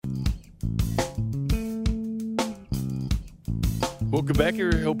Welcome back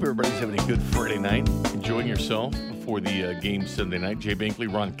here. Hope everybody's having a good Friday night. Enjoying yourself before the game Sunday night. Jay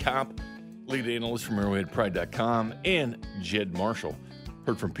Binkley, Ron Kopp, lead analyst from ArrowheadPride.com, and Jed Marshall.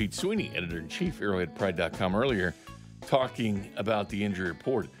 Heard from Pete Sweeney, editor-in-chief, ArrowheadPride.com earlier, talking about the injury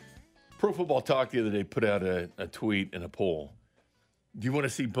report. Pro Football Talk the other day put out a tweet and a poll. Do you want to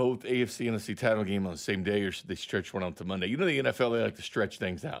see both AFC and NFC title game on the same day, or should they stretch one out to Monday? You know the NFL, they like to stretch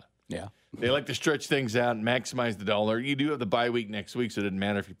things out. Yeah. They like to stretch things out and maximize the dollar. You do have the bye week next week, so it doesn't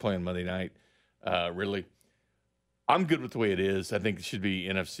matter if you play on Monday night, really. I'm good with the way it is. I think it should be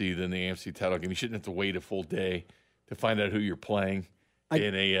NFC, then the AFC title game. You shouldn't have to wait a full day to find out who you're playing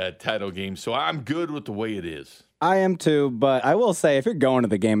in a title game. So I'm good with the way it is. I am too, but I will say if you're going to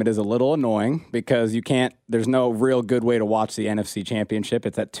the game, it is a little annoying because there's no real good way to watch the NFC Championship.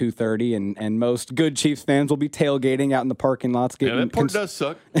 It's at 2:30, and most good Chiefs fans will be tailgating out in the parking lots, That part does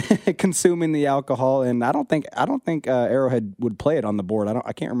suck. consuming the alcohol. And I don't think Arrowhead would play it on the board.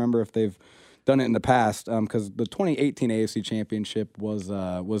 I can't remember if they've done it in the past because the 2018 AFC Championship was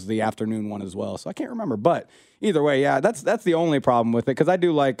the afternoon one as well. So I can't remember, but either way, yeah, that's the only problem with it because I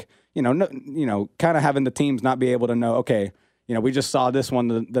do like kind of having the teams not be able to know. Okay, we just saw this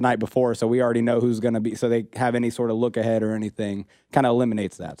one the night before, so we already know who's going to be. So they have any sort of look ahead or anything kind of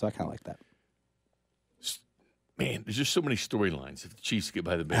eliminates that. So I kind of like that. Man, there's just so many storylines if the Chiefs get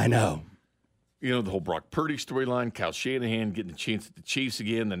by the Bengals. I know. The whole Brock Purdy storyline, Kyle Shanahan getting a chance at the Chiefs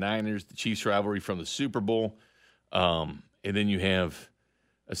again, the Niners, the Chiefs rivalry from the Super Bowl. And then you have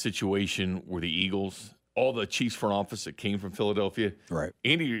a situation where the Eagles, all the Chiefs front office that came from Philadelphia. Right.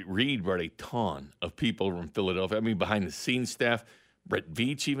 Andy Reid brought a ton of people from Philadelphia. I mean, behind-the-scenes staff. Brett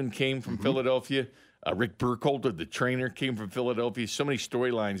Veach even came from Philadelphia. Rick Burkholder, the trainer, came from Philadelphia. So many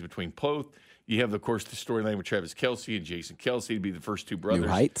storylines between both. You have, of course, the storyline with Travis Kelce and Jason Kelce to be the first two brothers.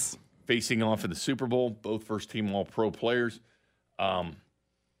 New heights. Facing off in the Super Bowl, both first-team All-Pro players. And,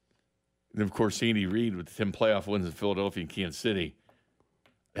 of course, Andy Reid with 10 playoff wins in Philadelphia and Kansas City.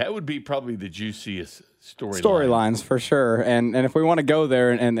 That would be probably the juiciest storylines for sure. And if we want to go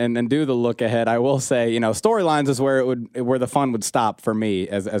there and do the look ahead, I will say, storylines is where the fun would stop for me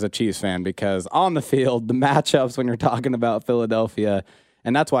as a Chiefs fan because on the field, the matchups when you're talking about Philadelphia,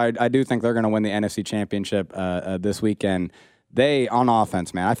 and that's why I do think they're going to win the NFC Championship this weekend. They, on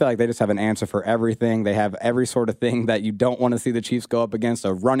offense, man, I feel like they just have an answer for everything. They have every sort of thing that you don't want to see the Chiefs go up against,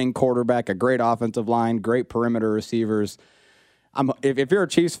 a running quarterback, a great offensive line, great perimeter receivers. If you're a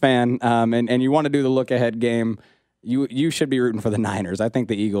Chiefs fan and you want to do the look-ahead game, you should be rooting for the Niners. I think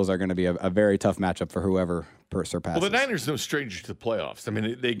the Eagles are going to be a very tough matchup for whoever surpasses. Well, the Niners are no strangers to the playoffs. I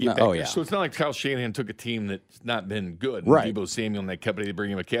mean, they get back there. So it's not like Kyle Shanahan took a team that's not been good. Right. Deebo Samuel and that company, they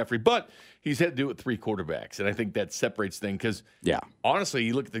bring in McCaffrey. But he's had to do it with three quarterbacks, and I think that separates things because, honestly,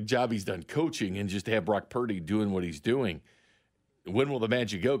 you look at the job he's done coaching and just to have Brock Purdy doing what he's doing, when will the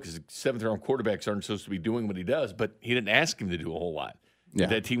magic go? Because seventh-round quarterbacks aren't supposed to be doing what he does, but he didn't ask him to do a whole lot. Yeah.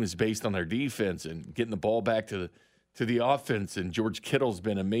 That team is based on their defense and getting the ball back to the offense, and George Kittle's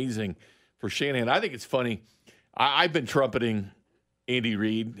been amazing for Shanahan. I think it's funny. I've been trumpeting Andy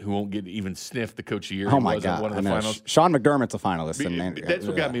Reid, who won't get even sniffed the Coach of the Year. Oh, my God. One of the finals. Sean McDermott's a finalist. That's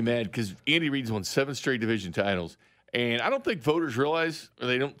what got me mad because Andy Reid's won 7 straight division titles. And I don't think voters realize or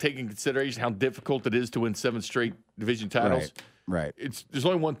they don't take in consideration how difficult it is to win 7 straight division titles. Right. There's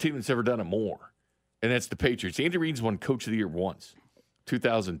only one team that's ever done it more, and that's the Patriots. Andy Reid's won Coach of the Year once,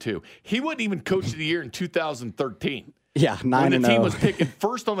 2002. He wasn't even Coach of the Year in 2013. Yeah, 9-0. When the team was picking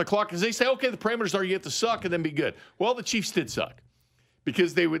first on the clock, because they say, okay, the parameters are you have to suck and then be good. Well, the Chiefs did suck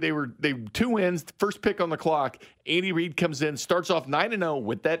because they were 2 wins, first pick on the clock. Andy Reid comes in, starts off 9-0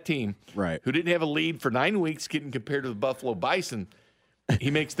 with that team, right, who didn't have a lead for 9 weeks, getting compared to the Buffalo Bison.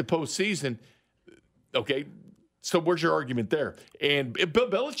 He makes the postseason. Okay, so where's your argument there? And Bill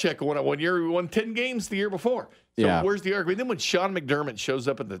Belichick won 1 year. He won 10 games the year before. So where's the argument? Then when Sean McDermott shows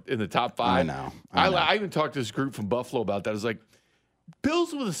up in the top 5, I even talked to this group from Buffalo about that. I was like,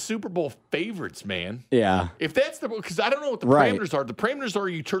 Bills were the Super Bowl favorites, man. Yeah. If that's because I don't know what the parameters are. The parameters are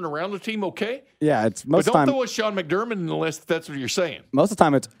you turn around the team, okay? Yeah, it's most but of the time. Don't throw a Sean McDermott in the list if that's what you're saying. Most of the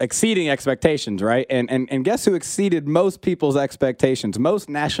time it's exceeding expectations, right? And guess who exceeded most people's expectations, most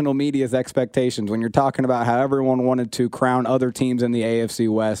national media's expectations when you're talking about how everyone wanted to crown other teams in the AFC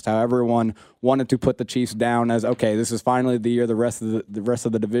West, how everyone wanted to put the Chiefs down as, okay, this is finally the year the rest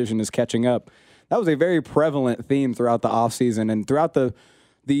of the division is catching up. That was a very prevalent theme throughout the offseason and throughout the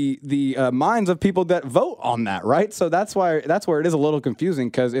minds of people that vote on that, right? So that's where it is a little confusing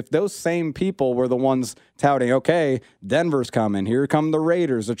because if those same people were the ones touting, okay, Denver's coming, here come the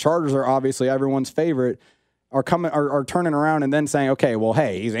Raiders, the Chargers are obviously everyone's favorite, are turning around and then saying, okay, well,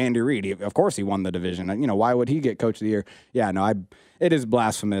 hey, he's Andy Reid. Of course he won the division. Why would he get Coach of the Year? Yeah, no, it is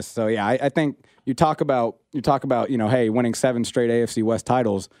blasphemous. So yeah, I think you talk about hey, winning 7 straight AFC West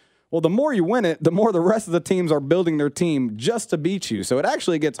titles. Well, the more you win it, the more the rest of the teams are building their team just to beat you. So it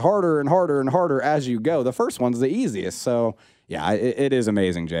actually gets harder and harder and harder as you go. The first one's the easiest. So yeah, it is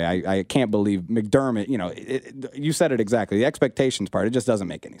amazing, Jay. I can't believe McDermott. You said it exactly. The expectations part, it just doesn't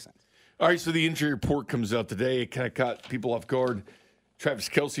make any sense. All right, so the injury report comes out today. It kind of caught people off guard. Travis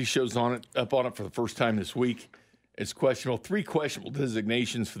Kelce shows up on it for the first time this week. It's questionable. 3 questionable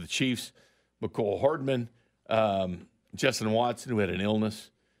designations for the Chiefs. McCole Hardman, Justin Watson, who had an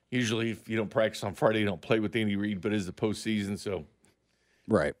illness. Usually, if you don't practice on Friday, you don't play with Andy Reid, but it is the postseason, so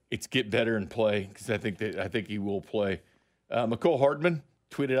right, it's get better and play because I think he will play. McCole Hardman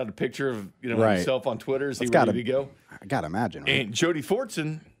tweeted out a picture of himself on Twitter. Is he ready to go? I gotta imagine. Right? And Jody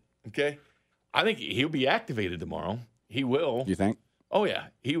Fortson, okay, I think he'll be activated tomorrow. He will. You think? Oh yeah,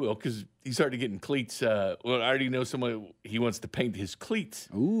 he will because he's already getting cleats. I already know someone he wants to paint his cleats.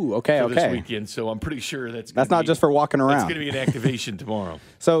 Ooh, okay. This weekend, so I'm pretty sure that's not just for walking around. It's going to be an activation tomorrow.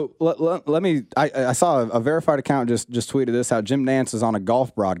 So let me. I saw a verified account just tweeted this out. Jim Nantz is on a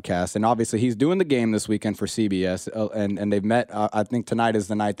golf broadcast, and obviously he's doing the game this weekend for CBS. And they've met. I think tonight is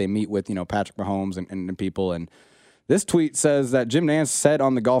the night they meet with Patrick Mahomes and people. And this tweet says that Jim Nantz said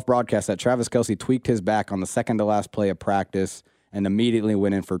on the golf broadcast that Travis Kelce tweaked his back on the second to last play of practice and immediately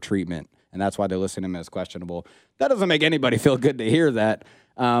went in for treatment. And that's why they're listing him as questionable. That doesn't make anybody feel good to hear that.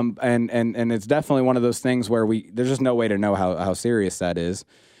 And it's definitely one of those things where there's just no way to know how serious that is.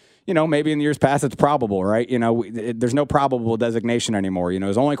 Maybe in years past it's probable, right? There's no probable designation anymore.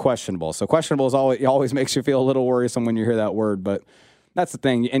 It's only questionable. So questionable always makes you feel a little worrisome when you hear that word, but that's the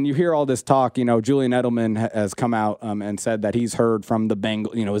thing. And you hear all this talk, Julian Edelman has come out and said that he's heard from the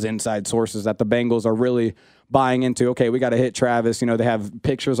Bengals, his inside sources, that the Bengals are really buying into, okay, we got to hit Travis. They have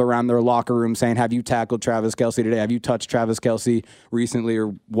pictures around their locker room saying, have you tackled Travis Kelce today? Have you touched Travis Kelce recently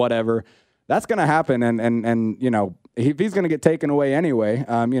or whatever? That's going to happen. And if he's going to get taken away anyway,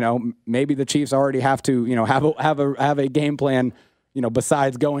 maybe the Chiefs already have to, have a game plan,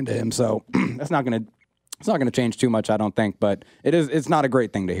 besides going to him. So it's not going to change too much, I don't think, but it's not a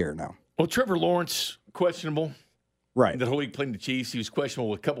great thing to hear now. Well, Trevor Lawrence, questionable. Right. The whole week playing the Chiefs. He was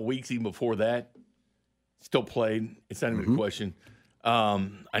questionable a couple weeks even before that. Still played. It's not even a question.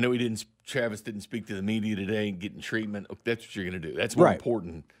 I know Travis didn't speak to the media today and getting treatment. That's what you're going to do. That's more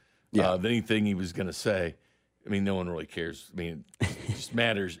important than anything he was going to say. I mean, no one really cares. I mean, it just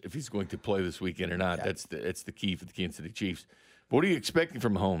matters if he's going to play this weekend or not. Yeah. That's the key for the Kansas City Chiefs. But what are you expecting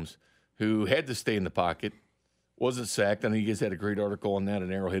from Mahomes, who had to stay in the pocket, wasn't sacked? I know you guys had a great article on that at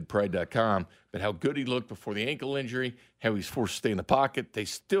arrowheadpride.com, but how good he looked before the ankle injury, how he's forced to stay in the pocket. They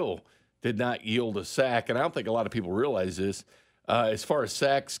still did not yield a sack, and I don't think a lot of people realize this. As far as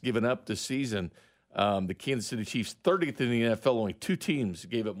sacks given up this season, the Kansas City Chiefs, 30th in the NFL, only 2 teams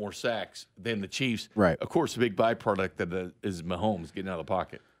gave up more sacks than the Chiefs. Right. Of course, a big byproduct that is Mahomes getting out of the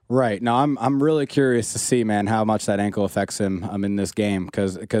pocket. Right. Now, I'm really curious to see, man, how much that ankle affects him in this game,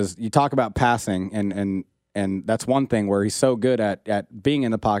 because you talk about passing, and that's one thing where he's so good at being in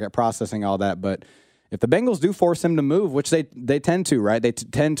the pocket, processing all that, but if the Bengals do force him to move, which they tend to, right? They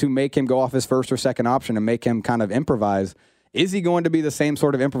tend to make him go off his first or second option and make him kind of improvise. Is he going to be the same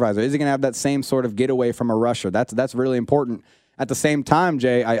sort of improviser? Is he going to have that same sort of getaway from a rusher? That's really important. At the same time,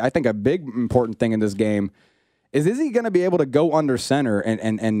 Jay, I think a big important thing in this game is he going to be able to go under center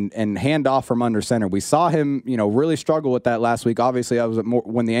and hand off from under center? We saw him, really struggle with that last week. Obviously, that was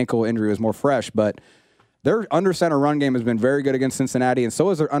when the ankle injury was more fresh, but their under center run game has been very good against Cincinnati, and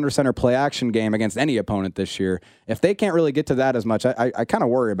so is their under center play action game against any opponent this year. If they can't really get to that as much, I kind of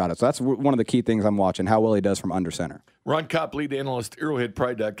worry about it. So that's one of the key things I'm watching, how well he does from under center. Ron Kopp, lead analyst,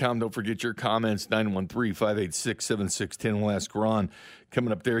 arrowheadpride.com. Don't forget your comments, 913-586-7610. We'll ask Ron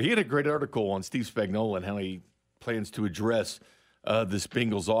coming up there. He had a great article on Steve Spagnuolo and how he plans to address this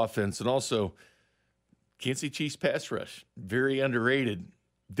Bengals offense, and also Kansas City Chiefs pass rush. Very underrated.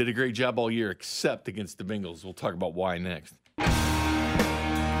 Did a great job all year, except against the Bengals. We'll talk about why next.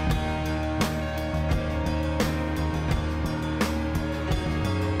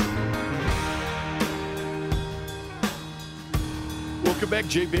 Welcome back,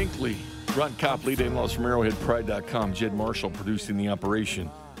 Jay Binkley. Ron Kopp, lead analyst from ArrowheadPride.com. Jed Marshall producing the operation.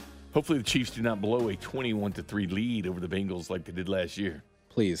 Hopefully the Chiefs do not blow a 21-3 lead over the Bengals like they did last year.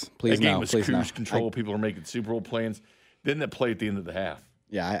 Please that game no. was Please cruise no. control. People are making Super Bowl plans. Didn't that play at the end of the half?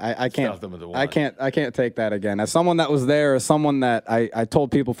 Yeah, I can't. Stop them at the one. I can't take that again. As someone that was there, as someone that I told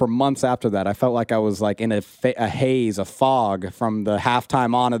people for months after that, I felt like I was like in a haze, a fog from the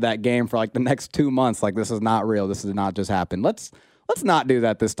halftime on of that game for like the next 2 months. Like, this is not real. This did not just happen. Let's not do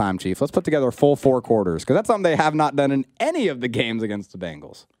that this time, Chief. Let's put together a full 4 quarters, because that's something they have not done in any of the games against the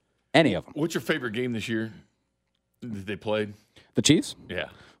Bengals. Any of them. What's your favorite game this year that they played? The Chiefs? Yeah.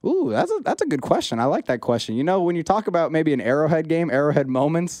 Ooh, that's a good question. I like that question. You know, when you talk about maybe an Arrowhead game, Arrowhead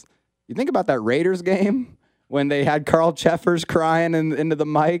moments, you think about that Raiders game when they had Carl Cheffers crying into the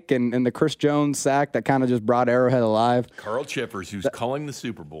mic and the Chris Jones sack that kind of just brought Arrowhead alive. Carl Cheffers, who's calling the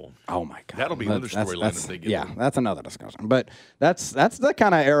Super Bowl. Oh, my God. That'll be another storyline if they get Yeah, them. that's another discussion. But that's the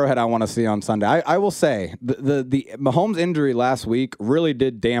kind of Arrowhead I want to see on Sunday. I will say, the Mahomes injury last week really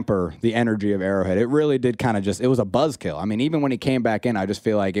did damper the energy of Arrowhead. It really did kind of it was a buzzkill. I mean, even when he came back in, I just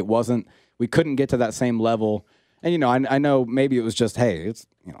feel like we couldn't get to that same level. And, you know, I know maybe it was just, hey, it's,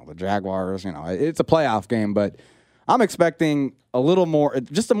 you know, the Jaguars, you know, it's a playoff game, but I'm expecting a little more,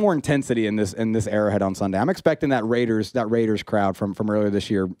 just a more intensity in this Arrowhead on Sunday. I'm expecting that Raiders crowd from earlier this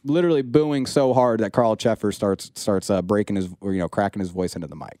year, literally booing so hard that Carl Cheffers starts breaking his, or, you know, cracking his voice into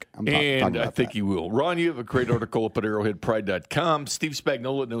the mic. And I think he will. Ron, you have a great article up at arrowheadpride.com. Steve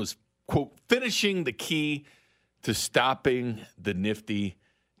Spagnuolo knows, quote, finishing the key to stopping the nifty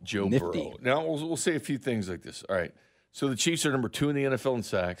Joe Burrow. Now, we'll say a few things like this. All right. So the Chiefs are number 2 in the NFL in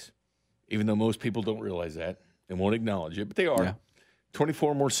sacks, even though most people don't realize that and won't acknowledge it, but they are. Yeah.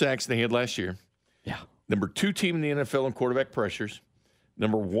 24 more sacks than they had last year. Yeah. Number 2 team in the NFL in quarterback pressures.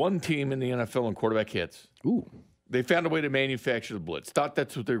 Number 1 team in the NFL in quarterback hits. Ooh. They found a way to manufacture the blitz. Thought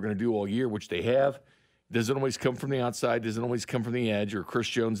that's what they were going to do all year, which they have. Doesn't always come from the outside. Doesn't always come from the edge or Chris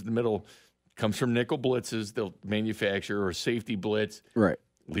Jones in the middle. Comes from nickel blitzes. They'll manufacture, or a safety blitz. Right.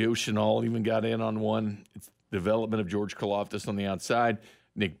 Leo Chenal even got in on one. It's development of George Karlaftis on the outside.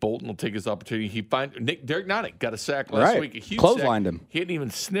 Nick Bolton will take his opportunity. Derek Notting got a sack last week. A huge clotheslined sack. him. He hadn't even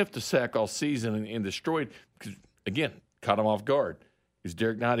sniffed a sack all season and destroyed, because, again, caught him off guard. Is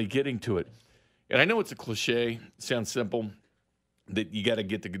Derek Notting getting to it? And I know it's a cliche. It sounds simple, that you got to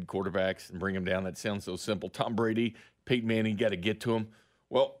get the good quarterbacks and bring them down. That sounds so simple. Tom Brady, Peyton Manning, got to get to them.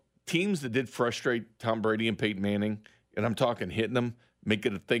 Well, teams that did frustrate Tom Brady and Peyton Manning, and I'm talking hitting them,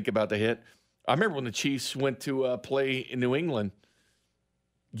 making them think about the hit. I remember when the Chiefs went to play in New England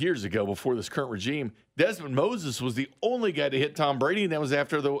years ago, before this current regime, Desmond Moses was the only guy to hit Tom Brady, and that was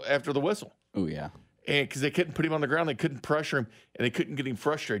after the whistle. Oh, yeah. And because they couldn't put him on the ground, they couldn't pressure him, and they couldn't get him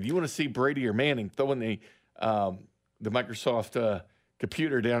frustrated. You want to see Brady or Manning throwing the Microsoft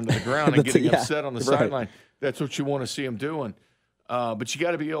computer down to the ground and getting upset on the sideline. That's what you want to see him doing. But you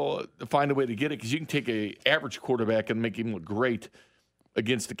got to be able to find a way to get it, because you can take an average quarterback and make him look great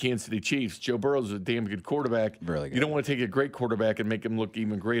against the Kansas City Chiefs. Joe Burrow's a damn good quarterback. Really good. You don't want to take a great quarterback and make him look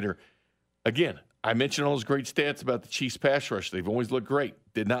even greater. Again, I mentioned all those great stats about the Chiefs pass rush. They've always looked great.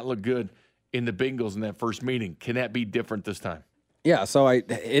 Did not look good in the Bengals in that first meeting. Can that be different this time? Yeah, so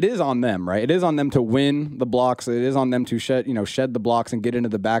it is on them, right? It is on them to win the blocks. It is on them to shed the blocks and get into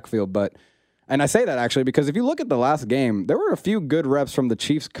the backfield. And I say that actually because if you look at the last game, there were a few good reps from the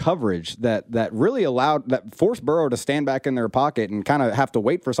Chiefs coverage that really forced Burrow to stand back in their pocket and kind of have to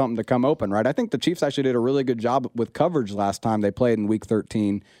wait for something to come open, right? I think the Chiefs actually did a really good job with coverage last time they played in Week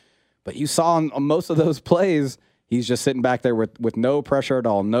 13. But you saw on most of those plays, he's just sitting back there with no pressure at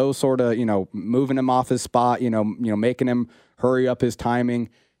all, no sort of, moving him off his spot, making him hurry up his timing.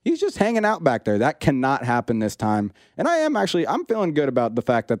 He's just hanging out back there. That cannot happen this time. And I'm feeling good about the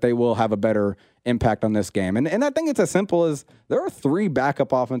fact that they will have a better impact on this game. And I think it's as simple as there are 3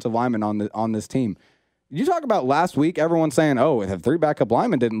 backup offensive linemen on this team. You talk about last week, everyone saying, "Oh, if 3 backup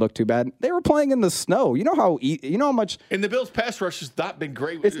linemen didn't look too bad." They were playing in the snow. You know how much. And the Bills' pass rush has not been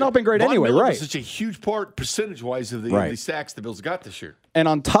great. It's not been great Von anyway, Miller right? was such a huge part, percentage-wise, of the sacks the Bills got this year. And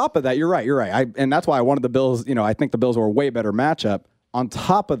on top of that, you're right. And that's why I wanted the Bills. I think the Bills were a way better matchup. On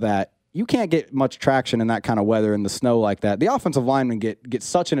top of that, you can't get much traction in that kind of weather in the snow like that. The offensive linemen get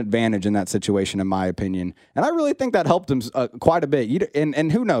such an advantage in that situation, in my opinion. And I really think that helped them quite a bit.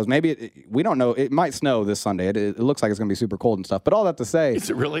 And who knows? Maybe we don't know. It might snow this Sunday. It looks like it's going to be super cold and stuff. But all that to say. Is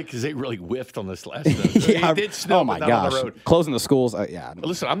it really? Because they really whiffed on this last snow. Yeah, it did snow, oh, my but not gosh. on the road. Closing the schools. Yeah.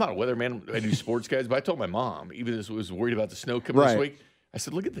 Listen, I'm not a weatherman. I do sports guys. But I told my mom, even as I was worried about the snow coming this week, I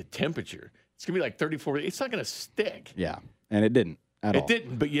said, look at the temperature. It's going to be like 34. It's not going to stick. Yeah. And it didn't. It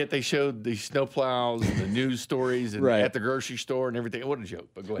didn't, but yet they showed the snow plows and the news stories and at the grocery store and everytime. What a joke,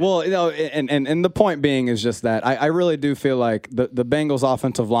 but go ahead. Well, and the point being is just that I really do feel like the Bengals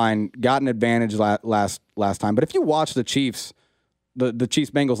offensive line got an advantage last time. But if you watch the Chiefs, the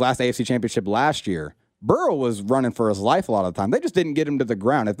Chiefs-Bengals last AFC Championship last year, Burrow was running for his life a lot of the time. They just didn't get him to the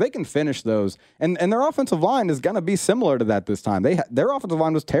ground. If they can finish those, and their offensive line is going to be similar to that this time. Their offensive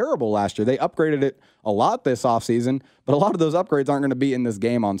line was terrible last year. They upgraded it a lot this offseason, but a lot of those upgrades aren't going to be in this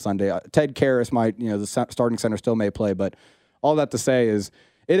game on Sunday. Ted Karras might, the starting center still may play, but all that to say is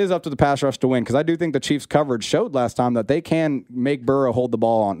it is up to the pass rush to win, because I do think the Chiefs' coverage showed last time that they can make Burrow hold the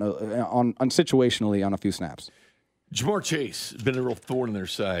ball on situationally on a few snaps. Jamar Chase has been a real thorn in their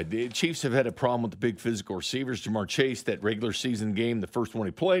side. The Chiefs have had a problem with the big physical receivers. Jamar Chase, that regular season game, the first one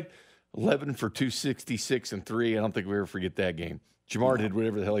he played, 11 for 266 and 3. I don't think we ever forget that game. Jamar did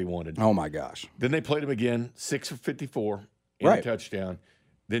whatever the hell he wanted. Oh, my gosh. Then they played him again, 6 for 54, and a touchdown.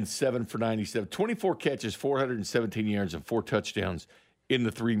 Then 7 for 97. 24 catches, 417 yards, and 4 touchdowns in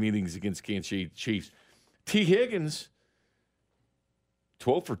the 3 meetings against Kansas City Chiefs. T. Higgins,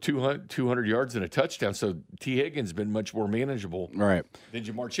 12 for 200 yards and a touchdown. So T. Higgins has been much more manageable than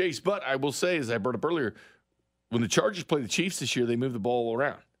Jamar Chase. But I will say, as I brought up earlier, when the Chargers play the Chiefs this year, they move the ball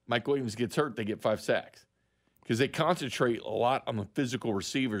around. Mike Williams gets hurt, they get 5 sacks. Because they concentrate a lot on the physical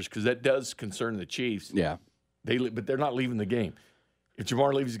receivers, because that does concern the Chiefs. Yeah. But they're not leaving the game. If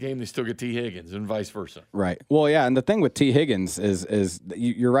Jamar leaves the game, they still get T. Higgins, and vice versa. Right. Well, yeah, and the thing with T. Higgins is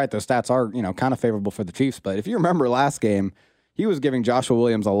you're right, the stats are, kind of favorable for the Chiefs. But if you remember last game, he was giving Joshua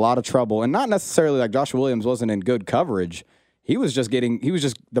Williams a lot of trouble, and not necessarily like Joshua Williams wasn't in good coverage.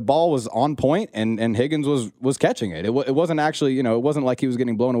 The ball was on point, and Higgins was catching it. It wasn't actually, it wasn't like he was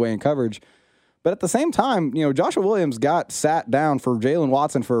getting blown away in coverage. But at the same time, Joshua Williams got sat down for Jalen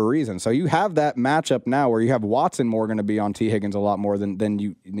Watson for a reason. So you have that matchup now where you have Watson more going to be on T. Higgins a lot more than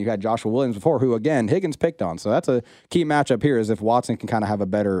you had Joshua Williams before, who, again, Higgins picked on. So that's a key matchup here, is if Watson can kind of have a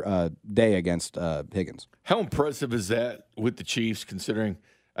better day against Higgins. How impressive is that with the Chiefs, considering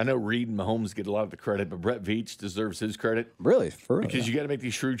I know Reed and Mahomes get a lot of the credit, but Brett Veach deserves his credit. Really? For real? Because you got to make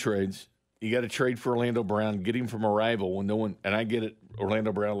these shrewd trades. You got to trade for Orlando Brown, get him from a rival when no one – and I get it,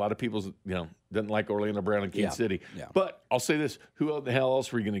 Orlando Brown. A lot of people, doesn't like Orlando Brown in Kansas City. Yeah. But I'll say this, who the hell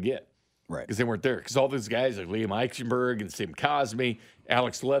else were you going to get? Right. Because they weren't there. Because all these guys like Liam Eichenberg and Sam Cosme,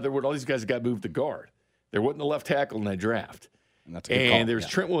 Alex Leatherwood, all these guys got moved to guard. There wasn't a left tackle in that draft. And that's a good call. There's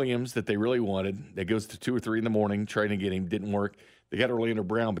Trent Williams that they really wanted. That goes to 2 or 3 in the morning trying to get him. Didn't work. They got Orlando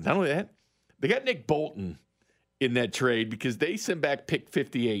Brown. But not only that, they got Nick Bolton in that trade, because they sent back pick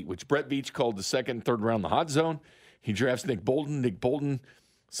 58, which Brett Veach called the second and third round the hot zone. He drafts Nick Bolton. Nick Bolton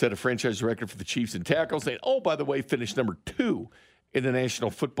set a franchise record for the Chiefs in tackles. And, by the way, finished number 2 in the National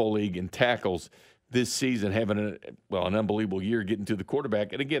Football League in tackles this season, having an unbelievable year getting to the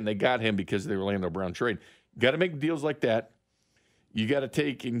quarterback. And, again, they got him because of the Orlando Brown trade. Got to make deals like that. You got to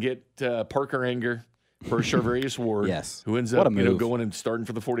take and get Parker Anger for Charvarius Ward, yes. who ends up going and starting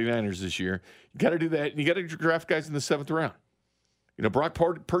for the 49ers this year. You got to do that, and you got to draft guys in the 7th round. Brock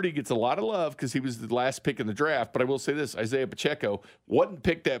Purdy gets a lot of love because he was the last pick in the draft, but I will say this, Isaiah Pacheco wasn't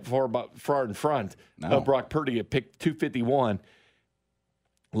picked that far in front of Brock Purdy at pick 251.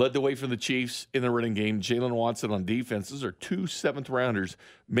 Led the way for the Chiefs in the running game. Jalen Watson on defense. Those are 2 7th-rounders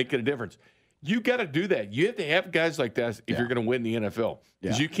making a difference. You got to do that. You have to have guys like that if you're going to win the NFL,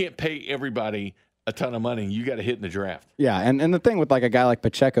 because you can't pay everybody a ton of money. You got to hit in the draft. Yeah, and the thing with like a guy like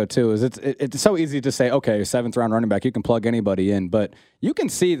Pacheco too is it's so easy to say, okay, 7th round running back, you can plug anybody in, but you can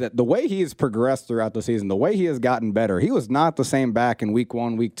see that the way he has progressed throughout the season, the way he has gotten better. He was not the same back in week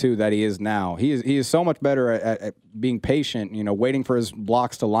 1, week 2 that he is now. He is so much better at being patient, waiting for his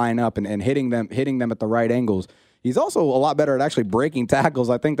blocks to line up and hitting them at the right angles. He's also a lot better at actually breaking tackles.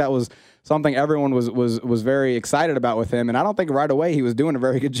 I think that was something everyone was very excited about with him, and I don't think right away he was doing a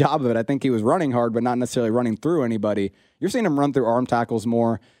very good job of it. I think he was running hard, but not necessarily running through anybody. You're seeing him run through arm tackles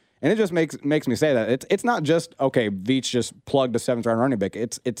more, and it just makes me say that it's not just Veach just plugged a 7th round running back.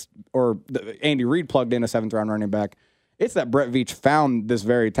 Andy Reid plugged in a 7th round running back. It's that Brett Veach found this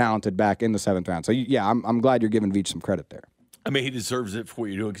very talented back in the 7th round. So I'm glad you're giving Veach some credit there. I mean, he deserves it for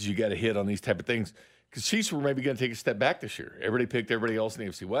what you're doing, because you got to hit on these type of things. Because Chiefs were maybe going to take a step back this year. Everybody picked everybody else in the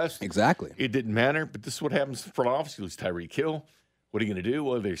AFC West. Exactly. It didn't matter, but this is what happens in the front office. You lose Tyreek Hill. What are you going to do?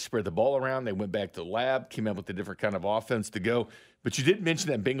 Well, they spread the ball around. They went back to the lab, came up with a different kind of offense to go. But you didn't mention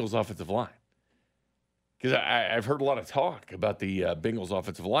that Bengals offensive line. Because I've heard a lot of talk about the Bengals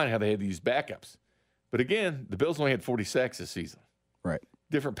offensive line, how they had these backups. But again, the Bills only had 40 sacks this season. Right.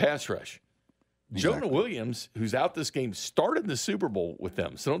 Different pass rush. Exactly. Jonah Williams, who's out this game, started the Super Bowl with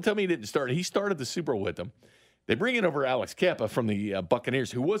them. So don't tell me he didn't start. He started the Super Bowl with them. They bring in over Alex Kappa from the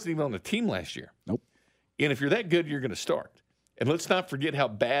Buccaneers, who wasn't even on the team last year. Nope. And if you're that good, you're going to start. And let's not forget how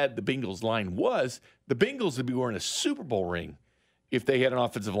bad the Bengals line was. The Bengals would be wearing a Super Bowl ring if they had an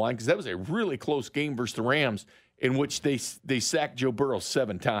offensive line, because that was a really close game versus the Rams in which they sacked Joe Burrow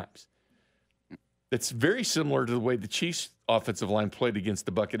 7 times. that's very similar to the way the Chiefs' offensive line played against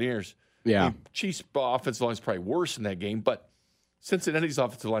the Buccaneers. Yeah. The Chiefs' offensive line is probably worse in that game, but Cincinnati's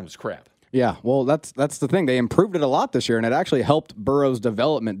offensive line was crap. Yeah, well, that's the thing. They improved it a lot this year, and it actually helped Burrow's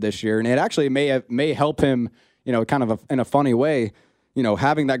development this year, and it actually may help him, kind of in a funny way.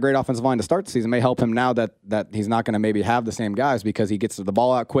 Having that great offensive line to start the season may help him now that he's not going to maybe have the same guys because he gets the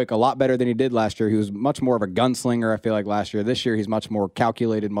ball out quick a lot better than he did last year. He was much more of a gunslinger, I feel like, last year. This year, he's much more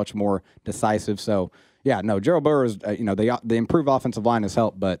calculated, much more decisive. So, yeah, no, Joe Burrow's, the improved offensive line has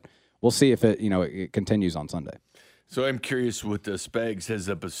helped, but we'll see if it continues on Sunday. So I'm curious what Spags has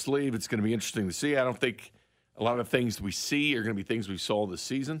up his sleeve. It's going to be interesting to see. I don't think a lot of things we see are going to be things we saw this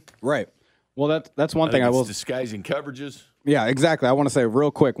season. Right. Well, that's one thing I will disguising coverages. Yeah, exactly. I want to say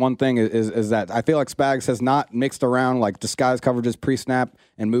real quick, one thing is that I feel like Spags has not mixed around like disguise coverages pre-snap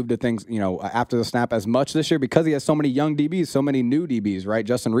and moved to things, after the snap as much this year because he has so many young DBs, so many new DBs, right?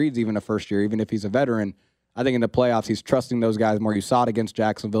 Justin Reed's even a first year, even if he's a veteran. I think in the playoffs, he's trusting those guys more. You saw it against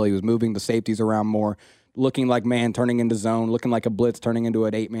Jacksonville. He was moving the safeties around more, looking like man, turning into zone, looking like a blitz, turning into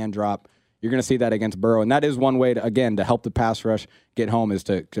an 8-man drop. You're going to see that against Burrow. And that is one way, to help the pass rush get home is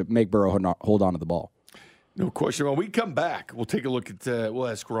to make Burrow hold on to the ball. No question. When we come back, we'll take a look at, we'll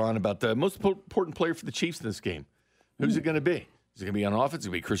ask Ron about the most important player for the Chiefs in this game. Who's it going to be? Is it going to be on offense? Is it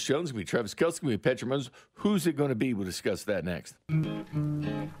going to be Chris Jones? Is it going to be Travis Kelce? Is it going to be Patrick Mahomes? Who's it going to be? We'll discuss that next.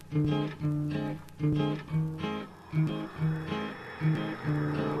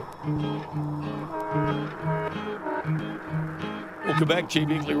 Welcome back. Jay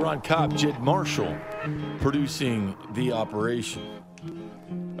Binkley, Ron Kopp, Jed Marshall producing the operation.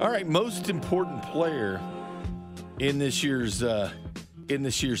 All right, most important player in this year's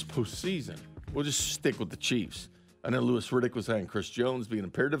postseason. We'll just stick with the Chiefs. I know Louis Riddick was saying Chris Jones being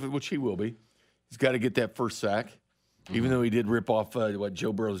imperative, which he will be. He's got to get that first sack, even though he did rip off what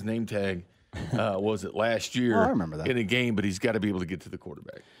Joe Burrow's name tag was it last year I remember that. in a game, but he's got to be able to get to the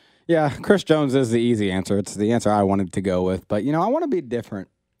quarterback. Yeah, Chris Jones is the easy answer. It's the answer I wanted to go with. But, I want to be different,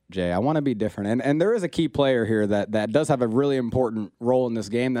 Jay. I want to be different. And there is a key player here that does have a really important role in this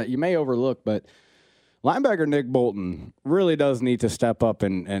game that you may overlook, but linebacker Nick Bolton really does need to step up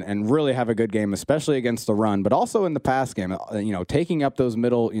and really have a good game, especially against the run, but also in the pass game, taking up those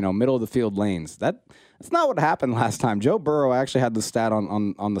middle of the field lanes. That's not what happened last time. Joe Burrow actually had the stat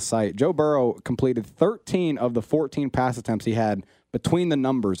on the site. Joe Burrow completed 13 of the 14 pass attempts he had between the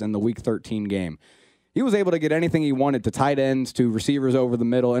numbers in the Week 13 game. He was able to get anything he wanted to tight ends, to receivers over the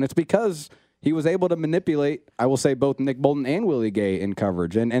middle, and it's because he was able to manipulate, I will say, both Nick Bolton and Willie Gay in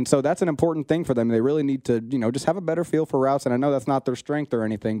coverage. And so that's an important thing for them. They really need to, just have a better feel for routes. And I know that's not their strength or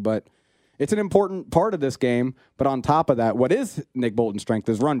anything, but it's an important part of this game. But on top of that, what is Nick Bolton's strength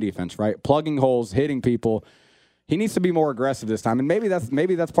is run defense, right? Plugging holes, hitting people. He needs to be more aggressive this time. And maybe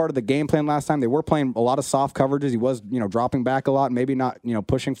that's part of the game plan last time. They were playing a lot of soft coverages. He was, dropping back a lot, maybe not,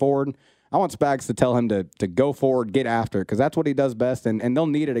 pushing forward. I want Spags to tell him to go forward, get after it, because that's what he does best, and they'll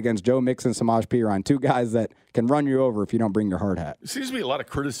need it against Joe Mixon, Samaj Piran, two guys that can run you over if you don't bring your hard hat. There seems to be a lot of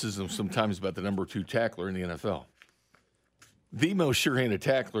criticism sometimes about the number 2 tackler in the NFL. The most sure-handed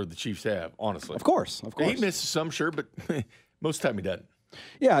tackler the Chiefs have, honestly. Of course. He misses some, sure, but most of the time he doesn't.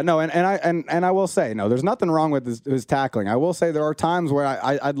 Yeah, no, and I will say, no, there's nothing wrong with his tackling. I will say there are times where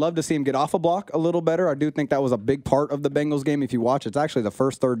I'd love to see him get off a block a little better. I do think that was a big part of the Bengals game. If you watch, it's actually the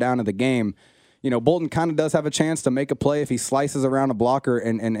first third down of the game. Bolton kind of does have a chance to make a play if he slices around a blocker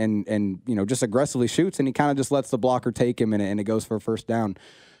and just aggressively shoots, and he kind of just lets the blocker take him, and it goes for a first down.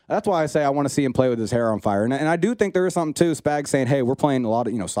 That's why I say I want to see him play with his hair on fire. And I do think there is something, too, Spags saying, hey, we're playing a lot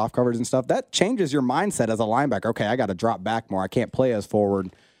of, soft coverage and stuff. That changes your mindset as a linebacker. Okay, I got to drop back more. I can't play as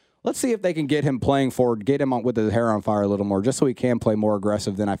forward. Let's see if they can get him playing forward, get him with his hair on fire a little more, just so he can play more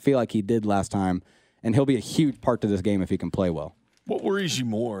aggressive than I feel like he did last time. And he'll be a huge part to this game if he can play well. What worries you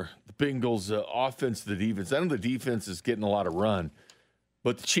more, the Bengals' offense, the defense? I know the defense is getting a lot of run,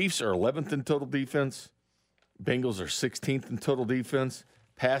 but the Chiefs are 11th in total defense. Bengals are 16th in total defense.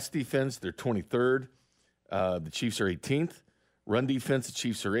 Pass defense, they're 23rd. The Chiefs are 18th. Run defense, the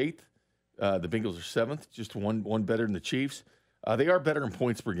Chiefs are 8th. The Bengals are 7th, just one better than the Chiefs. They are better in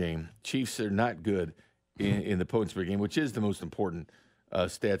points per game. Chiefs are not good in the points per game, which is the most important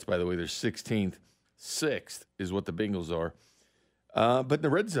stats, by the way. They're 16th. 6th is what the Bengals are. But in the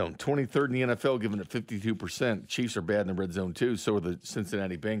red zone, 23rd in the NFL, giving it 52%. Chiefs are bad in the red zone, too. So are the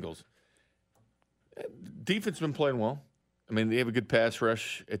Cincinnati Bengals. Defense been playing well. I mean, they have a good pass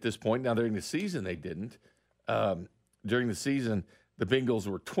rush at this point. Now, during the season, they didn't. During the season, the Bengals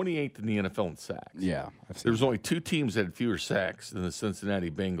were 28th in the NFL in sacks. Yeah. There was only 2 teams that had fewer sacks than the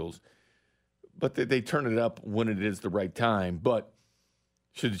Cincinnati Bengals. But they turn it up when it is the right time. But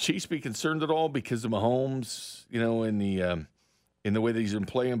Should the Chiefs be concerned at all because of Mahomes, in the way that he's been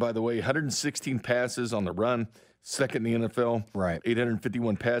playing? By the way, 116 passes on the run, second in the NFL. Right.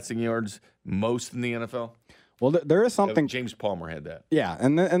 851 passing yards, most in the NFL. Well, there is something. James Palmer had that. Yeah,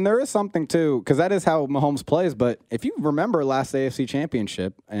 and there is something, too, because that is how Mahomes plays. But if you remember last AFC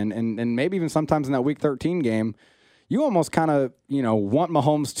Championship, and maybe even sometimes in that Week 13 game, you almost kind of, want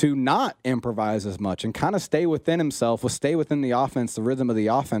Mahomes to not improvise as much and kind of stay within himself, stay within the offense, the rhythm of the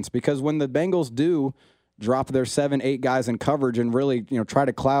offense. Because when the Bengals do drop their 7-8 guys in coverage and really, try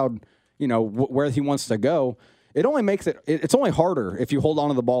to cloud, where he wants to go, it only makes it's only harder if you hold on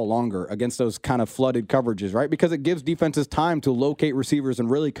to the ball longer against those kind of flooded coverages, right? Because it gives defenses time to locate receivers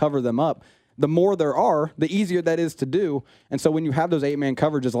and really cover them up. The more there are, the easier that is to do. And so when you have those 8-man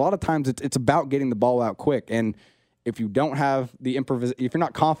coverages, a lot of times it's about getting the ball out quick. And if you don't have the if you're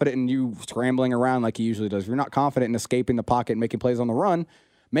not confident in you scrambling around like he usually does, if you're not confident in escaping the pocket and making plays on the run,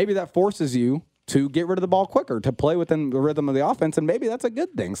 maybe that forces you to get rid of the ball quicker, to play within the rhythm of the offense, and maybe that's a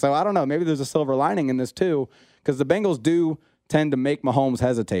good thing. So I don't know. Maybe there's a silver lining in this too, because the Bengals do tend to make Mahomes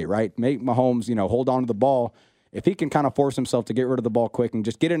hesitate, right? Make Mahomes, hold on to the ball. If he can kind of force himself to get rid of the ball quick and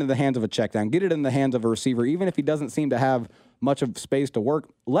just get it into the hands of a check down, get it in the hands of a receiver, even if he doesn't seem to have much of space to work,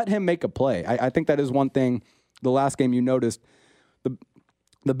 let him make a play. I think that is one thing the last game you noticed.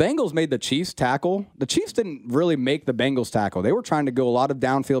 The Bengals made the Chiefs tackle. The Chiefs didn't really make the Bengals tackle. They were trying to go a lot of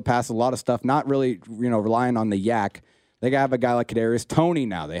downfield passes, a lot of stuff, not really, relying on the yak. They have a guy like Kadarius Toney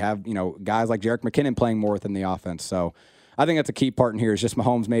now. They have, guys like Jerick McKinnon playing more within the offense. So I think that's a key part in here is just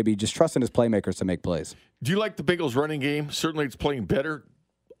Mahomes maybe just trusting his playmakers to make plays. Do you like the Bengals running game? Certainly it's playing better.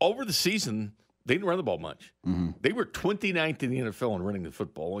 Over the season, they didn't run the ball much. Mm-hmm. They were 29th in the NFL in running the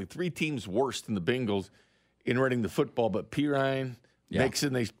football. Only 3 teams worse than the Bengals in running the football, but Pirine,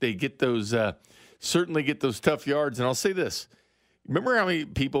 Mixon, they get those certainly get those tough yards. And I'll say this: remember how many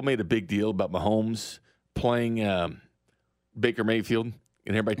people made a big deal about Mahomes playing Baker Mayfield,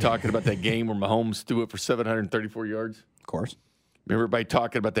 and everybody talking about that game where Mahomes threw it for 734 yards? Of course. Remember everybody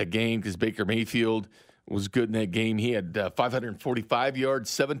talking about that game because Baker Mayfield was good in that game. He had 545 yards,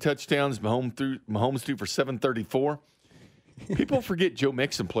 7 touchdowns. Mahomes threw for 734. People forget Joe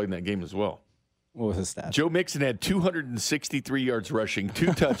Mixon played in that game as well. What was his stat? Joe Mixon had 263 yards rushing,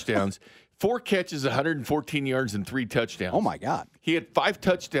 2 touchdowns, 4 catches, 114 yards, and 3 touchdowns. Oh, my God. He had 5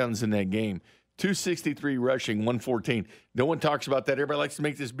 touchdowns in that game, 263 rushing, 114. No one talks about that. Everybody likes to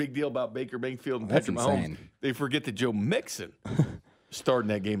make this big deal about Baker Mayfield and Patrick Mahomes. They forget that Joe Mixon started in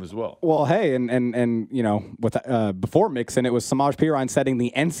that game as well. Well, hey, and with before Mixon, it was Samaje Perine setting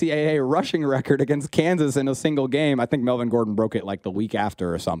the NCAA rushing record against Kansas in a single game. I think Melvin Gordon broke it like the week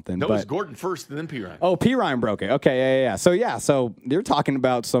after or something. No, it was Gordon first and then Perine. Oh, Perine broke it. Okay, yeah. So you're talking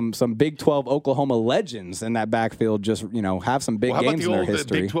about some Big 12 Oklahoma legends in that backfield. Just have some big games in their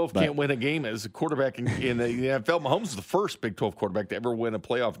history. Big 12 can't win a game as a quarterback in the NFL. Mahomes is the first Big 12 quarterback to ever win a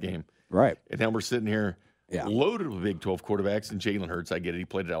playoff game. Right. And now we're sitting here. Yeah. Loaded with Big 12 quarterbacks, and Jalen Hurts, I get it. He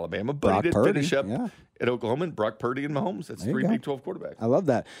played at Alabama, but Brock he did Purdy, finish up at Oklahoma. And Brock Purdy and Mahomes. That's 3 Big 12 quarterbacks. I love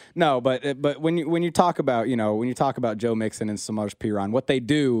that. No, but when you talk about Joe Mixon and Samaje Perine, what they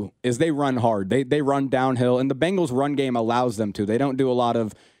do is they run hard. They run downhill, and the Bengals' run game allows them to. They don't do a lot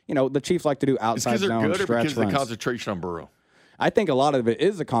of the Chiefs like to do outside zone stretch runs. Because of the concentration on Burrow? I think a lot of it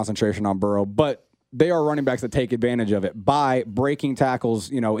is the concentration on Burrow, but they are running backs that take advantage of it by breaking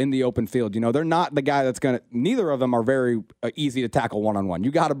tackles, in the open field. They're not the guy that's going to – neither of them are very easy to tackle one-on-one. You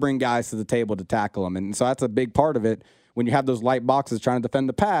got to bring guys to the table to tackle them. And so that's a big part of it. When you have those light boxes trying to defend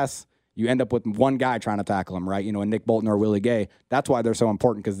the pass, you end up with one guy trying to tackle them, right? A Nick Bolton or Willie Gay. That's why they're so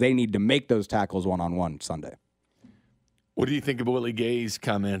important, because they need to make those tackles one-on-one Sunday. What do you think of Willie Gay's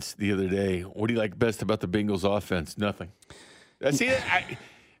comments the other day? What do you like best about the Bengals offense? Nothing. See,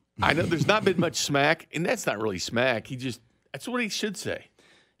 I know there's not been much smack, and that's not really smack. That's what he should say.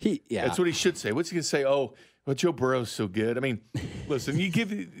 That's what he should say. What's he going to say? Oh, well, Joe Burrow's so good. I mean, listen,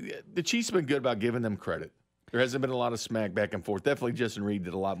 the Chiefs have been good about giving them credit. There hasn't been a lot of smack back and forth. Definitely Justin Reed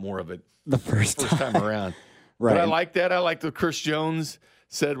did a lot more of it the first time around. Right. But I like that. I like that Chris Jones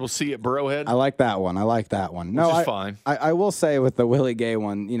said we'll see you at Burrowhead. I like that one. No, which is fine. I will say with the Willie Gay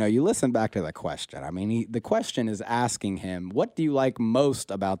one, you listen back to the question. I mean, the question is asking him, what do you like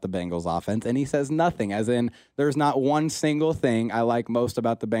most about the Bengals offense? And he says nothing, as in there's not one single thing I like most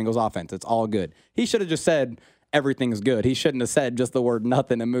about the Bengals offense. It's all good. He should have just said everything's good. He shouldn't have said just the word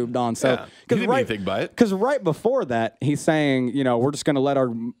nothing and moved on. So, he didn't even think by it. Because right before that, he's saying, we're just going to let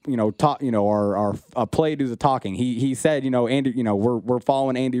our, talk, our play do the talking. He said, Andy, we're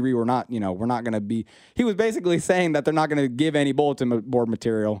following Andy Reid. We're not going to be. He was basically saying that they're not going to give any bulletin board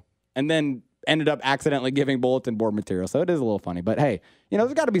material. And then ended up accidentally giving bulletin board material. So it is a little funny. But, hey,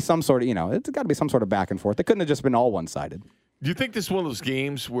 there's got to be some sort of, it's got to be some sort of back and forth. It couldn't have just been all one-sided. Do you think this is one of those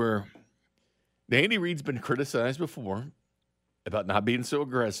games where Andy Reid's been criticized before about not being so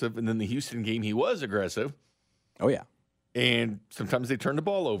aggressive, and then the Houston game he was aggressive? Oh, yeah. And sometimes they turn the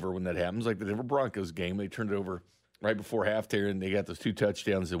ball over when that happens, like the Denver Broncos game. They turned it over right before halftime, and they got those 2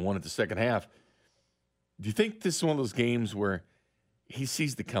 touchdowns and won at the second half. Do you think this is one of those games where he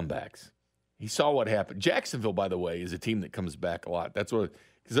sees the comebacks? He saw what happened. Jacksonville, by the way, is a team that comes back a lot. That's what,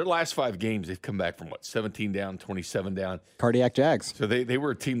 because their last 5 games, they've come back from 17 down, 27 down. Cardiac Jags. So they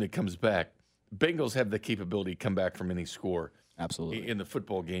were a team that comes back. Bengals have the capability to come back from any score. Absolutely. In the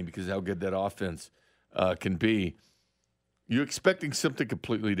football game because of how good that offense can be. You expecting something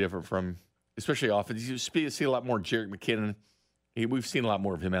completely different from, especially offense. You see a lot more Jerick McKinnon. We've seen a lot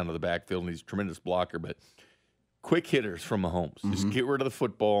more of him out of the backfield, and he's a tremendous blocker. But quick hitters from Mahomes. Mm-hmm. Just get rid of the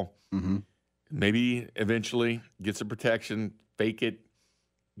football. Mm-hmm. Maybe eventually get some protection, fake it,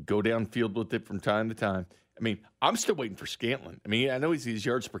 go downfield with it from time to time. I mean, I'm still waiting for Scantlin. I mean, I know his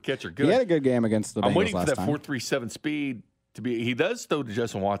yards per catch are good. He had a good game against the Bengals last time. I'm waiting for that 4.37 speed to be. He does throw to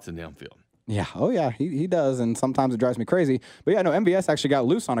Justin Watson downfield. Yeah. Oh, yeah. He does, and sometimes it drives me crazy. But, yeah, no, MVS actually got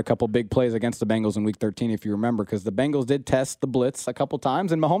loose on a couple big plays against the Bengals in Week 13, if you remember, because the Bengals did test the blitz a couple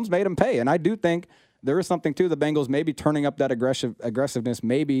times, and Mahomes made him pay. And I do think there is something to the Bengals maybe turning up that aggressiveness,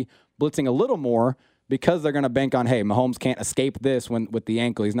 maybe blitzing a little more because they're going to bank on, hey, Mahomes can't escape this with the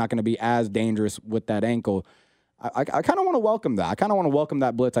ankle. He's not going to be as dangerous with that ankle. I kind of want to welcome that. I kind of want to welcome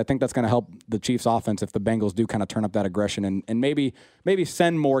that blitz. I think that's going to help the Chiefs' offense if the Bengals do kind of turn up that aggression and maybe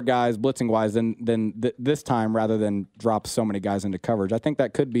send more guys blitzing-wise than this time rather than drop so many guys into coverage. I think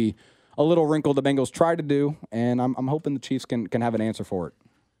that could be a little wrinkle the Bengals try to do, and I'm hoping the Chiefs can have an answer for it.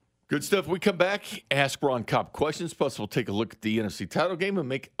 Good stuff. We come back, ask Ron Kopp questions, plus we'll take a look at the NFC title game and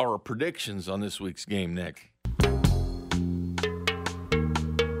make our predictions on this week's game next.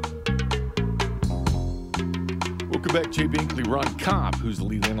 Welcome back, Jay Binkley, Ron Kopp, who's the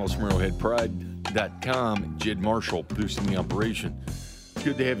lead analyst from Arrowhead Pride.com, Jed Marshall producing the operation. It's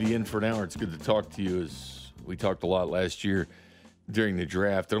good to have you in for an hour. It's good to talk to you, as we talked a lot last year during the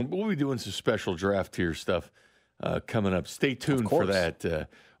draft. And we'll be doing some special draft tier stuff coming up. Stay tuned for that.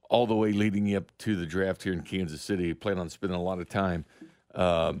 All the way leading up to the draft here in Kansas City. Plan on spending a lot of time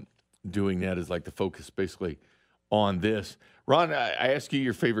doing that as like the focus basically on this. Ron, I asked you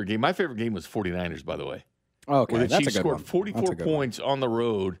your favorite game. My favorite game was 49ers, by the way. Okay, where the that's Chiefs a good scored 44 points on the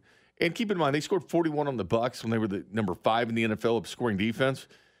road. And keep in mind, they scored 41 on the Bucs when they were the number 5 in the NFL of scoring defense.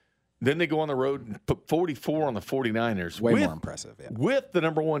 Then they go on the road and put 44 on the 49ers. Way more impressive, yeah. With the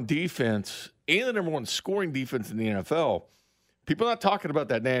number 1 defense and the number 1 scoring defense in the NFL. People are not talking about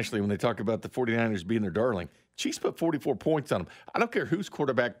that nationally when they talk about the 49ers being their darling. Chiefs put 44 points on them. I don't care who's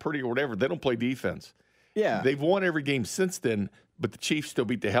quarterback, Purdy or whatever. They don't play defense. Yeah. They've won every game since then, but the Chiefs still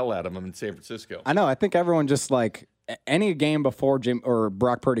beat the hell out of them in San Francisco. I know. I think everyone just like any game before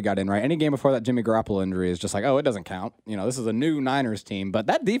Brock Purdy got in, right? Any game before that Jimmy Garoppolo injury is just like, oh, it doesn't count. This is a new Niners team. But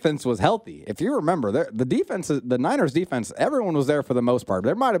that defense was healthy. If you remember, the Niners defense, everyone was there for the most part.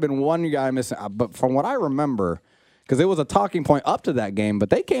 There might have been one guy missing, but from what I remember, because it was a talking point up to that game, but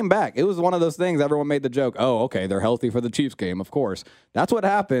they came back. It was one of those things everyone made the joke, oh, okay, they're healthy for the Chiefs game, of course. That's what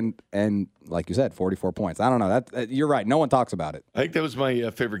happened, and like you said, 44 points. I don't know. You're right. No one talks about it. I think that was my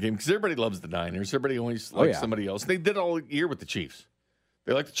favorite game because everybody loves the Niners. Everybody always likes somebody else. They did all year with the Chiefs.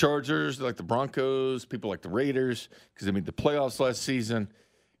 They like the Chargers. They like the Broncos. People like the Raiders because they made the playoffs last season.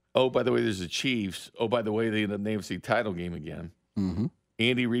 Oh, by the way, there's the Chiefs. Oh, by the way, they ended up the AFC title game again. Mm-hmm.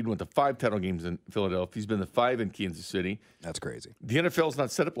 Andy Reid went to 5 title games in Philadelphia. He's been to 5 in Kansas City. That's crazy. The NFL's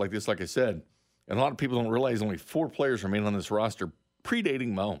not set up like this, like I said. And a lot of people don't realize only 4 players remain on this roster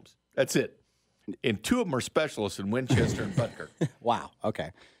predating Mahomes. That's it. And 2 of them are specialists in Winchester and Butker. Wow.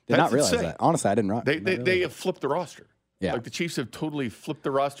 Okay. Did not realize that. Honestly, I didn't. They have flipped the roster. Yeah. Like the Chiefs have totally flipped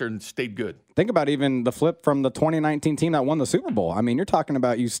the roster and stayed good. Think about even the flip from the 2019 team that won the Super Bowl. I mean, you're talking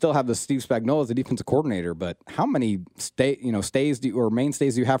about you still have the Steve Spagnuolo as the defensive coordinator, but how many mainstays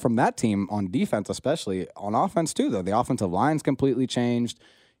do you have from that team on defense, especially on offense too? Though the offensive line's completely changed.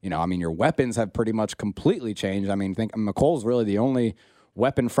 Your weapons have pretty much completely changed. I mean, McColl's really the only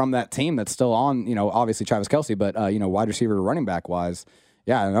weapon from that team that's still on. Obviously Travis Kelce, but wide receiver, running back wise.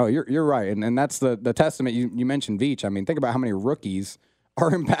 Yeah, no, you're right, and that's the testament. You mentioned Veach. I mean, think about how many rookies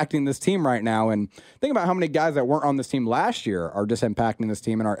are impacting this team right now, and think about how many guys that weren't on this team last year are just impacting this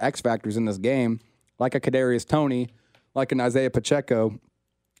team and are X factors in this game, like a Kadarius Toney, like an Isaiah Pacheco,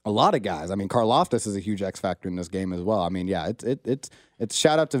 a lot of guys. I mean, Karlaftis is a huge X factor in this game as well. I mean, yeah, it's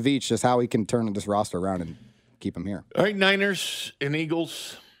shout out to Veach just how he can turn this roster around and keep them here. All right, Niners and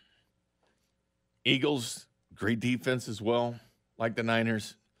Eagles. Eagles, great defense as well, like the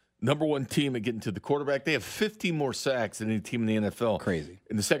Niners. Number one team at getting to the quarterback. They have 50 more sacks than any team in the NFL. Crazy.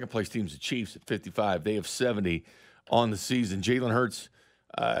 And the second place team's the Chiefs at 55. They have 70 on the season. Jalen Hurts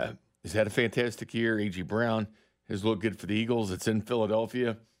has had a fantastic year. A.J. Brown has looked good for the Eagles. It's in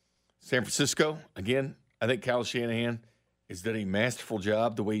Philadelphia. San Francisco, again, I think Kyle Shanahan has done a masterful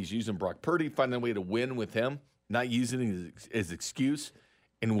job the way he's using Brock Purdy, finding a way to win with him, not using it as excuse,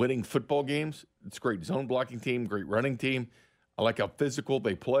 and winning football games. It's a great zone blocking team, great running team. I like how physical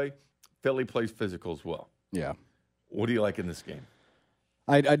they play. Philly plays physical as well. Yeah. What do you like in this game?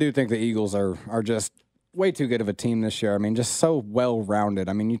 I do think the Eagles are just way too good of a team this year. I mean, just so well-rounded.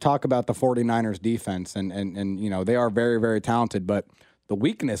 I mean, you talk about the 49ers defense, and you know, they are very, very talented, but the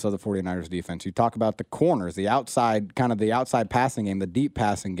weakness of the 49ers defense, you talk about the corners, the outside, kind of the outside passing game, the deep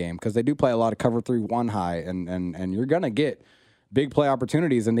passing game, because they do play a lot of cover 3-1 high, and you're going to get big play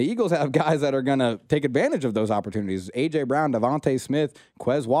opportunities, and the Eagles have guys that are going to take advantage of those opportunities. A.J. Brown, Devontae Smith,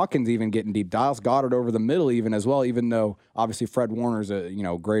 Quez Watkins even getting deep. Dallas Goedert over the middle even as well, even though obviously Fred Warner's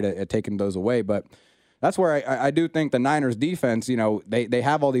great at taking those away. But that's where I do think the Niners defense, you know, they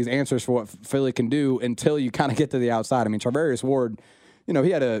have all these answers for what Philly can do until you kind of get to the outside. I mean, Charvarius Ward, you know,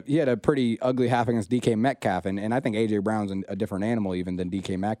 he had a pretty ugly half against DK Metcalf, and I think A.J. Brown's a different animal even than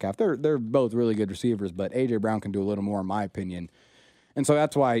DK Metcalf. They're both really good receivers, but A.J. Brown can do a little more in my opinion. And so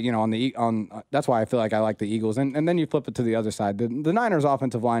that's why, you know, that's why I feel like I like the Eagles. And then you flip it to the other side. The Niners'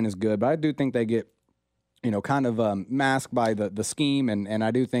 offensive line is good, but I do think they get, you know, kind of masked by the scheme, and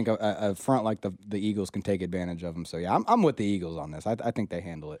I do think a front like the Eagles can take advantage of them. So, yeah, I'm with the Eagles on this. I think they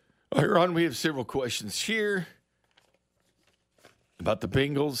handle it. All right, Ron, we have several questions here about the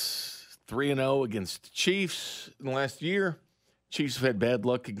Bengals, 3-0 against the Chiefs in the last year. Chiefs have had bad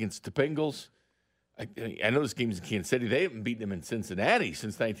luck against the Bengals. I know this game's in Kansas City. They haven't beaten them in Cincinnati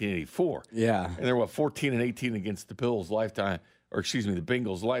since 1984. Yeah. And they're, 14-18 against the Bengals lifetime.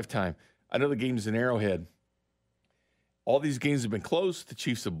 I know the game's in Arrowhead. All these games have been close. The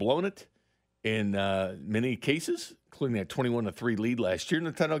Chiefs have blown it in many cases, including that 21-3 lead last year in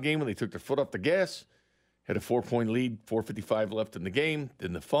the title game when they took their foot off the gas, had a 4-point lead, 4:55 left in the game,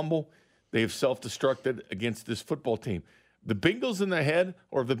 then the fumble. They have self-destructed against this football team. The Bengals in the head,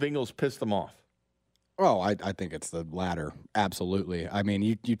 or have the Bengals pissed them off? Oh, I think it's the latter. Absolutely. I mean,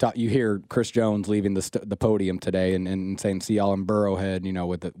 you hear Chris Jones leaving the podium today and saying, "See y'all in Burrowhead," you know,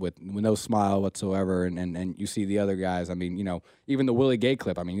 with no smile whatsoever, and you see the other guys. I mean, you know, even the Willie Gay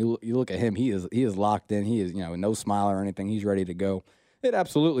clip. I mean, you look at him; he is locked in. He is, you know, no smile or anything. He's ready to go. It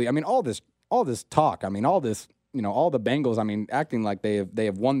absolutely. I mean, all this talk. I mean, all this. You know, all the Bengals. I mean, acting like they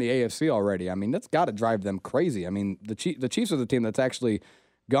have won the AFC already. I mean, that's got to drive them crazy. I mean, the Chiefs are the team that's actually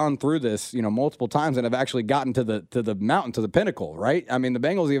gone through this, you know, multiple times and have actually gotten to the mountain, to the pinnacle, right? I mean, the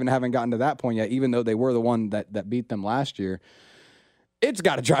Bengals even haven't gotten to that point yet, even though they were the one that beat them last year. It's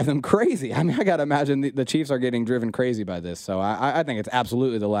got to drive them crazy. I mean, I got to imagine the Chiefs are getting driven crazy by this. So I think it's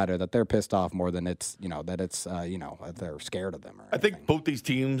absolutely the latter, that they're pissed off more than it's, you know, that they're scared of them. Or I think both these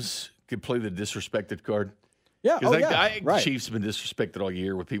teams could play the disrespected card. Yeah, The Chiefs have been disrespected all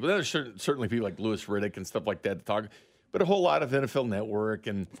year with people. There's certainly people like Louis Riddick and stuff like that to talk. But a whole lot of NFL Network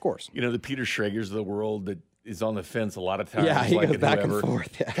and, of course, you know, the Peter Schrager's of the world that is on the fence a lot of times. Yeah, he goes back and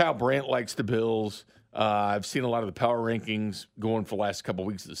forth. Yeah. Kyle Brandt likes the Bills. I've seen a lot of the power rankings going for the last couple of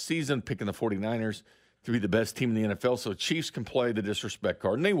weeks of the season, picking the 49ers to be the best team in the NFL. So Chiefs can play the disrespect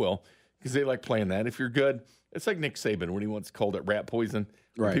card, and they will, because they like playing that. If you're good, it's like Nick Saban when he once called it rat poison.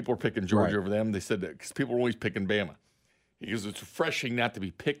 Right. People were picking Georgia over them. They said that because people were always picking Bama. Because it's refreshing not to be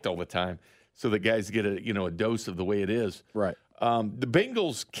picked all the time, so the guys get a dose of the way it is. Right. The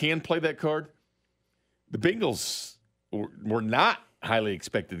Bengals can play that card. The Bengals were not highly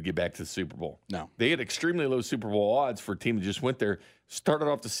expected to get back to the Super Bowl. No. They had extremely low Super Bowl odds for a team that just went there, started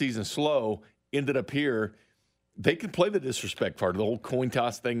off the season slow, ended up here. They can play the disrespect card, the whole coin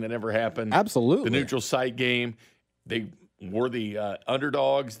toss thing that never happened. Absolutely. The neutral site game. They were the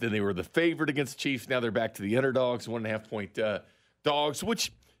underdogs. Then they were the favorite against the Chiefs. Now they're back to the underdogs, 1.5-point dogs,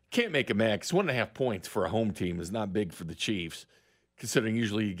 which can't make a max. 1.5 points for a home team is not big for the Chiefs, considering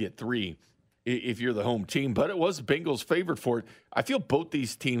usually you get 3 if you're the home team. But it was Bengals favored for it. I feel both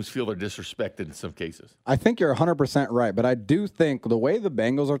these teams feel they're disrespected in some cases. I think you're 100% right, but I do think the way the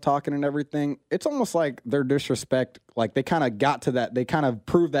Bengals are talking and everything, it's almost like their disrespect, like they kind of got to that, they kind of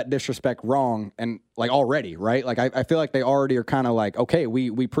proved that disrespect wrong and like already, right? Like I feel like they already are kind of like, okay,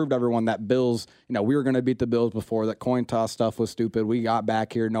 we proved everyone that Bills, you know, we were going to beat the Bills before, that coin toss stuff was stupid. We got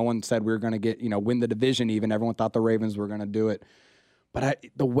back here. No one said we were going to get, you know, win the division even. Everyone thought the Ravens were going to do it. But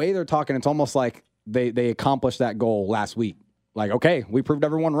the way they're talking, it's almost like they accomplished that goal last week. Like, okay, we proved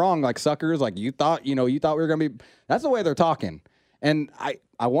everyone wrong. Like, suckers, like you thought we were going to be. That's the way they're talking. And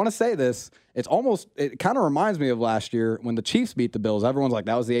I want to say this. It kind of reminds me of last year when the Chiefs beat the Bills. Everyone's like,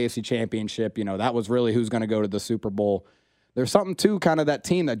 that was the AFC Championship. That was really who's going to go to the Super Bowl. There's something to kind of that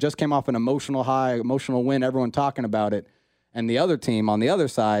team that just came off an emotional high, emotional win, everyone talking about it. And the other team on the other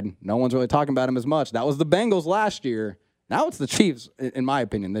side, no one's really talking about them as much. That was the Bengals last year. Now it's the Chiefs, in my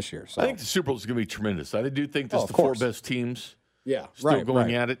opinion, this year. So I think the Super Bowl is going to be tremendous. I do think this is the four best teams still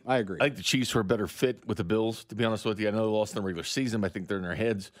going at it. I agree. I think the Chiefs are a better fit with the Bills, to be honest with you. I know they lost in the regular season, but I think they're in their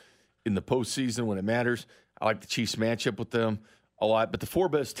heads in the postseason when it matters. I like the Chiefs matchup with them a lot. But the four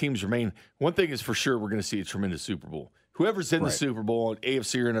best teams remain. One thing is for sure, we're going to see a tremendous Super Bowl. Whoever's in the Super Bowl,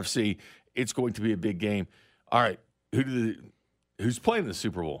 AFC or NFC, it's going to be a big game. All right, who's playing the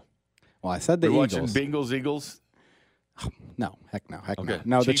Super Bowl? Well, I said the Eagles. Watching Bengals, Eagles? No, heck no. Okay.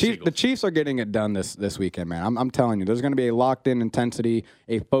 No, the Chiefs are getting it done this weekend, man. I'm telling you, there's going to be a locked-in intensity,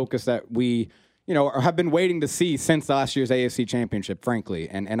 a focus that we, have been waiting to see since last year's AFC Championship, frankly.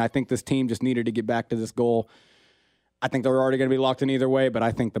 And I think this team just needed to get back to this goal. I think they're already going to be locked in either way, but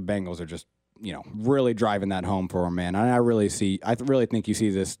I think the Bengals are just, really driving that home for them, man. And I really think you see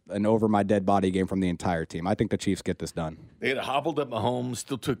this an over my dead body game from the entire team. I think the Chiefs get this done. They had hobbled up Mahomes,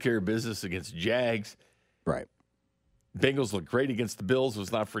 still took care of business against Jags. Right. Bengals looked great against the Bills.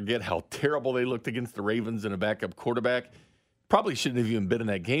 Let's not forget how terrible they looked against the Ravens and a backup quarterback. Probably shouldn't have even been in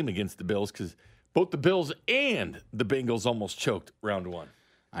that game against the Bills because both the Bills and the Bengals almost choked round one.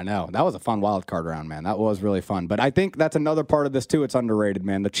 I know. That was a fun wild card round, man. That was really fun. But I think that's another part of this, too. It's underrated,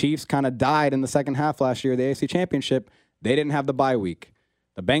 man. The Chiefs kind of died in the second half last year, the AFC Championship. They didn't have the bye week.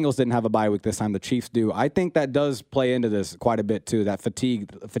 The Bengals didn't have a bye week this time. The Chiefs do. I think that does play into this quite a bit, too, that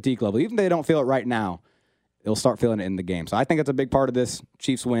fatigue level. Even if they don't feel it right now, they'll start feeling it in the game. So I think it's a big part of this.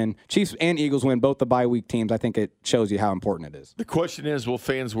 Chiefs win. Chiefs and Eagles win, both the bye week teams. I think it shows you how important it is. The question is, will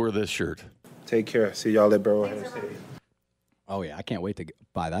fans wear this shirt? Take care. See y'all at Arrowhead Pride. Oh, yeah. I can't wait to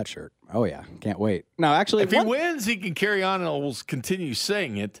buy that shirt. Oh, yeah. Can't wait. No, actually. If he wins, he can carry on and will continue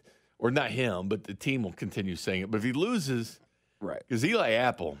saying it. Or not him, but the team will continue saying it. But if he loses, right? Because Eli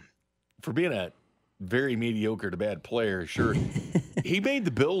Apple, for being a very mediocre to bad player, sure, he made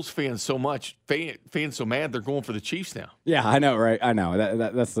the Bills fans so mad they're going for the Chiefs now. Yeah, I know, right? I know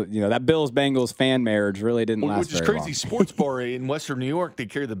that's that Bills-Bengals fan marriage really didn't last very long. Which is crazy. Sports bar in Western New York, they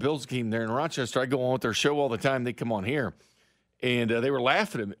carry the Bills game there in Rochester. I go on with their show all the time. They come on here, and they were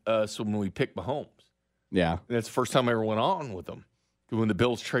laughing at us when we picked Mahomes. Yeah, and that's the first time I ever went on with them. When the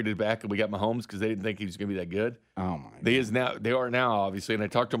Bills traded back and we got Mahomes because they didn't think he was going to be that good. Oh my! They are now obviously, and I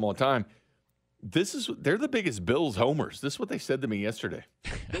talk to them all the time. They're the biggest Bills homers. This is what they said to me yesterday.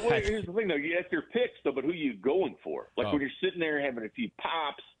 Well, here's the thing, though. That's your picks, though, but who are you going for? Like when you're sitting there having a few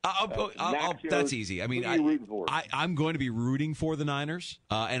pops. That's easy. I mean, I'm going to be rooting for the Niners,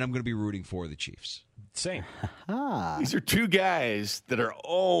 and I'm going to be rooting for the Chiefs. Same. These are two guys that are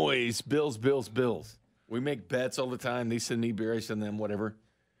always Bills, Bills, Bills. We make bets all the time. They send me beer, I send them whatever,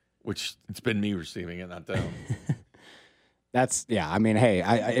 which it's been me receiving it, not them. I mean, hey,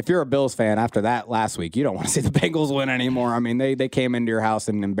 if you're a Bills fan after that last week, you don't want to see the Bengals win anymore. I mean, they came into your house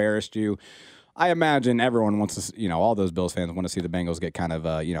and embarrassed you. I imagine everyone wants to, all those Bills fans want to see the Bengals get kind of,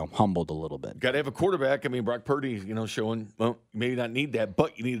 humbled a little bit. Got to have a quarterback. I mean, Brock Purdy, showing, well, maybe not need that,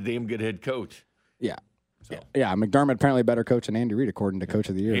 but you need a damn good head coach. Yeah. So. Yeah, McDermott apparently a better coach than Andy Reid, according to Coach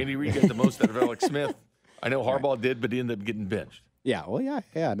of the Year. Andy Reid got the most out of Alex Smith. I know Harbaugh did, but he ended up getting benched. Yeah, well,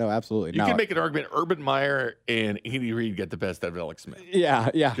 yeah, no, absolutely. You can make an argument Urban Meyer and Andy Reid got the best out of Alex Smith. Yeah.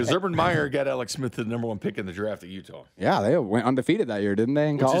 Because Urban Meyer got Alex Smith the number one pick in the draft at Utah. Yeah, they went undefeated that year, didn't they,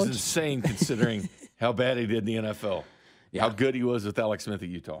 in college? Which is insane considering how bad he did in the NFL. Yeah. How good he was with Alex Smith at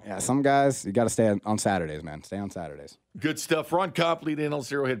Utah. Yeah, some guys, you got to stay on Saturdays, man. Stay on Saturdays. Good stuff. Ron Kopp, lead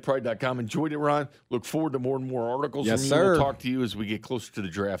analyst, arrowheadpride.com. Enjoyed it, Ron. Look forward to more and more articles yes, from you. Sir. We'll talk to you as we get closer to the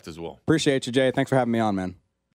draft as well. Appreciate you, Jay. Thanks for having me on, man.